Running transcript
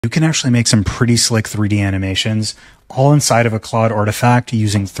You can actually make some pretty slick 3D animations all inside of a Claude artifact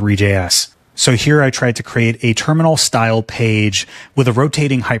using Three.js. So here I tried to create a terminal style page with a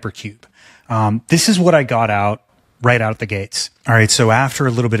rotating hypercube. This is what I got out right out the gates. All right, so after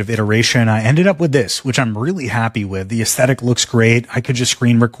a little bit of iteration, I ended up with this, which I'm really happy with. The aesthetic looks great. I could just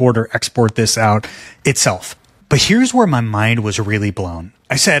screen record or export this out itself. But here's where my mind was really blown.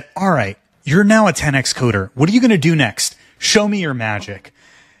 I said, all right, you're now a 10x coder. What are you going to do next? Show me your magic.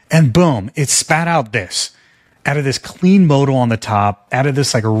 And boom, it spat out this. Added this clean modal on the top, added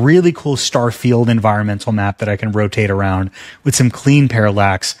this like a really cool star field environmental map that I can rotate around with some clean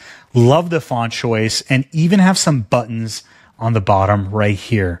parallax. Love the font choice, and even have some buttons on the bottom right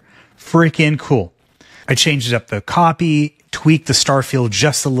here. Freaking cool. I changed up the copy, tweaked the star field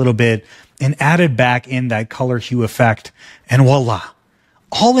just a little bit, and added back in that color hue effect, and voila.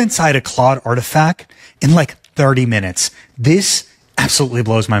 All inside a Claude artifact in like 30 minutes. This absolutely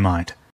blows my mind.